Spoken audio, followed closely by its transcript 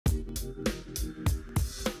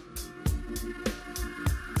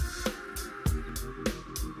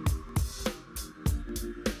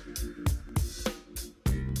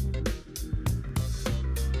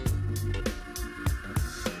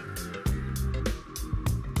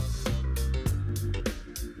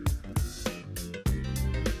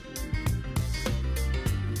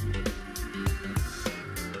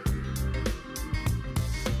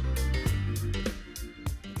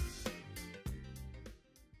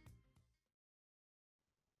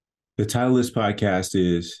The title of this podcast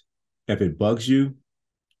is If It Bugs You,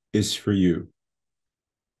 It's For You.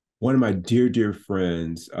 One of my dear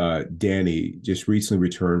friends, Dani, just recently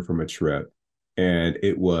returned from a trip, and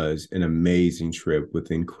it was an amazing trip with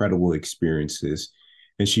incredible experiences.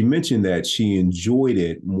 And she mentioned that she enjoyed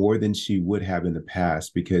it more than she would have in the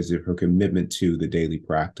past because of her commitment to the daily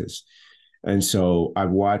practice. And so I've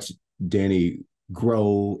watched Dani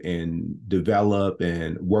grow and develop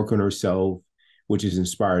and work on herself, which has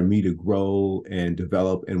inspired me to grow and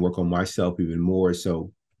develop and work on myself even more.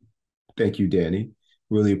 So thank you, Dani.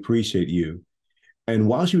 Really appreciate you. And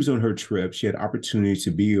while she was on her trip, she had opportunity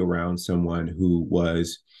to be around someone who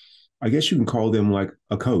was, I guess you can call them like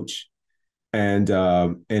a coach. And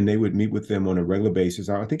they would meet with them on a regular basis.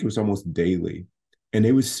 I think it was almost daily. And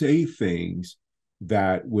they would say things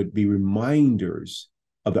that would be reminders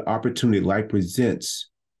of the opportunity life presents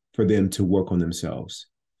for them to work on themselves,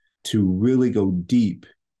 to really go deep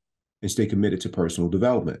and stay committed to personal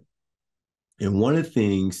development. And one of the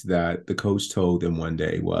things that the coach told them one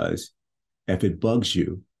day was, if it bugs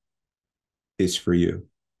you, it's for you.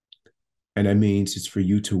 And that means it's for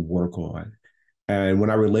you to work on. And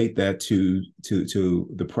when I relate that to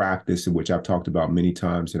the practice in which I've talked about many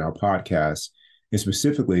times in our podcast, and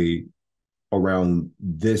specifically around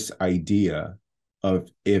this idea of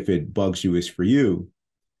if it bugs you, it's for you,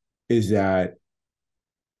 is that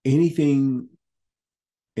anything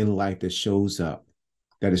in life that shows up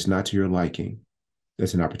that is not to your liking,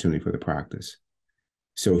 that's an opportunity for the practice.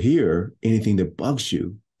 So here, anything that bugs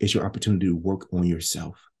you is your opportunity to work on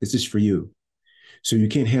yourself. This is for you. So you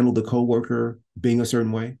can't handle the coworker being a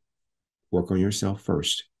certain way. Work on yourself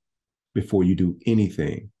first before you do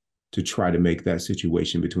anything to try to make that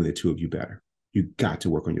situation between the two of you better. You got to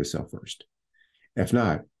work on yourself first. If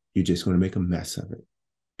not, you're just going to make a mess of it.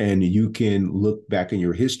 And you can look back in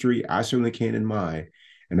your history. I certainly can in mine.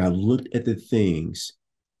 And I looked at the things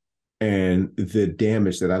and the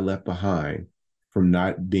damage that I left behind from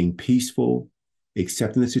not being peaceful,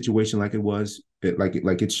 accepting the situation like it was, like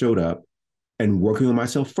it showed up, and working on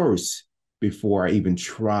myself first before I even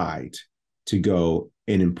tried to go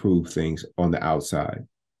and improve things on the outside.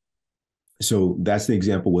 So that's an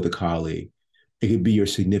example with a colleague. It could be your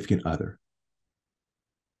significant other.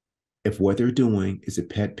 If what they're doing is a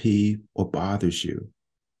pet peeve or bothers you,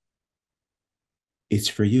 it's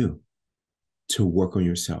for you to work on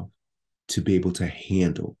yourself, to be able to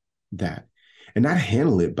handle that. And not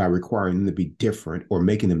handle it by requiring them to be different or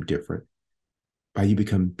making them different, by you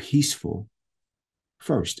become peaceful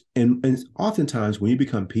first. And oftentimes when you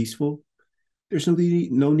become peaceful, there's no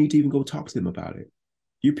need to even go talk to them about it.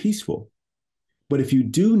 You're peaceful. But if you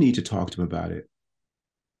do need to talk to them about it,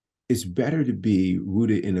 it's better to be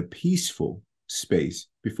rooted in a peaceful space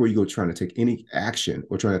before you go trying to take any action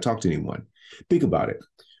or trying to talk to anyone. Think about it.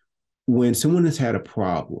 When someone has had a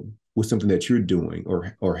problem with something that you're doing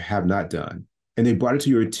or have not done, and they brought it to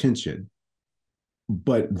your attention,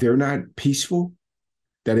 but they're not peaceful,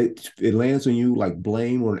 that it lands on you like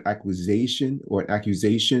blame or an accusation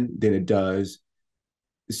than it does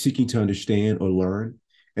seeking to understand or learn.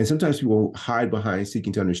 And sometimes people hide behind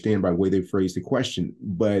seeking to understand by the way they phrase the question,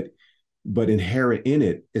 but inherent in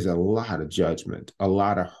it is a lot of judgment, a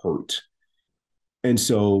lot of hurt. And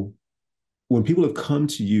so when people have come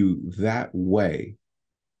to you that way,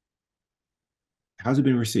 how's it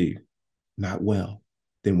been received? Not well.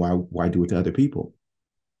 Then why do it to other people?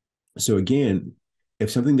 So again, if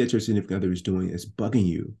something that your significant other is doing is bugging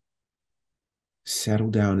you, settle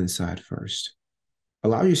down inside first.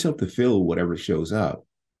 Allow yourself to feel whatever shows up,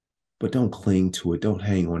 but don't cling to it. Don't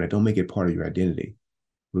hang on it. Don't make it part of your identity.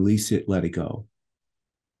 Release it, let it go.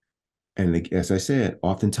 And as I said,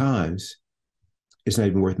 oftentimes it's not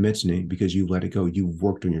even worth mentioning because you've let it go. You've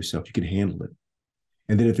worked on yourself. You can handle it.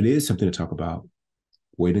 And then if it is something to talk about,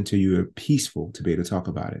 wait until you're peaceful to be able to talk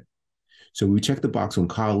about it. So we check the box on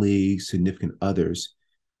colleagues, significant others.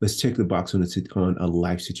 Let's check the box on a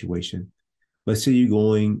life situation. Let's say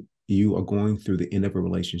you are going through the end of a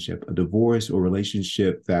relationship, a divorce or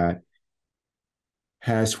relationship that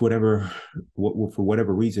has for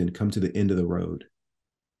whatever reason, come to the end of the road.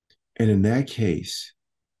 And in that case,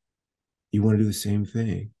 you want to do the same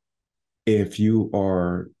thing. If you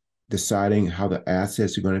are deciding how the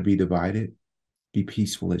assets are going to be divided, be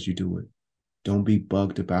peaceful as you do it. Don't be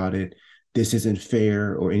bugged about it. This isn't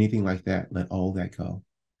fair or anything like that. Let all that go.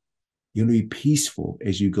 You want to be peaceful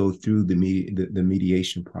as you go through the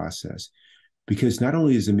mediation process, because not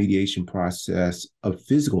only is the mediation process of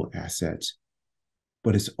physical assets,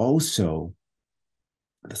 but it's also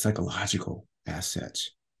the psychological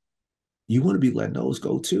assets. You want to be letting those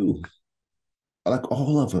go too, like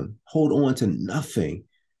all of them. Hold on to nothing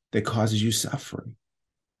that causes you suffering.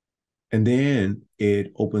 And then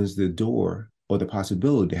it opens the door or the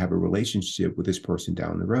possibility to have a relationship with this person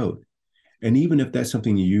down the road. And even if that's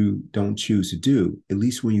something you don't choose to do, at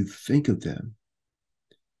least when you think of them,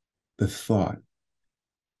 the thought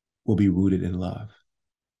will be rooted in love.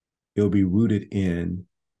 It'll be rooted in,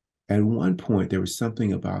 at one point, there was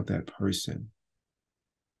something about that person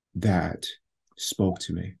that spoke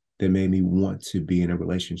to me, that made me want to be in a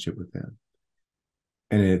relationship with them.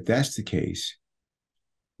 And if that's the case,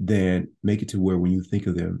 then make it to where when you think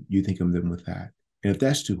of them, you think of them with that. And if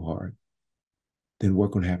that's too hard, then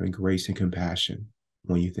work on having grace and compassion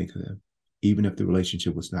when you think of them, even if the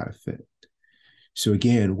relationship was not a fit. So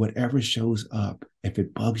again, whatever shows up, if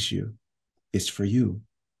it bugs you, it's for you,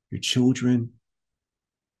 your children,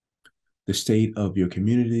 the state of your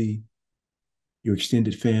community, your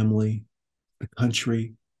extended family, the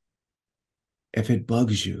country. If it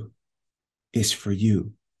bugs you, it's for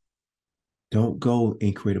you. Don't go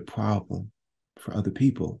and create a problem for other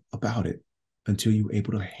people about it until you're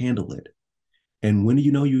able to handle it. And when do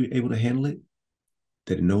you know you're able to handle it?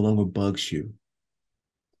 That it no longer bugs you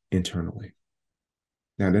internally.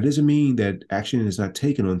 Now, that doesn't mean that action is not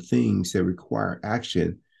taken on things that require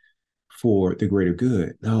action for the greater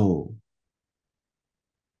good. No.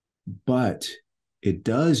 But it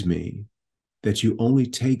does mean that you only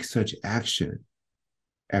take such action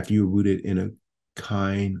after you're rooted in a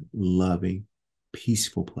kind, loving,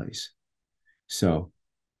 peaceful place. So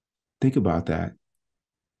think about that.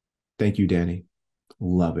 Thank you, Dani.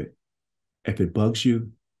 Love it. If it bugs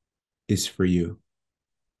you, it's for you.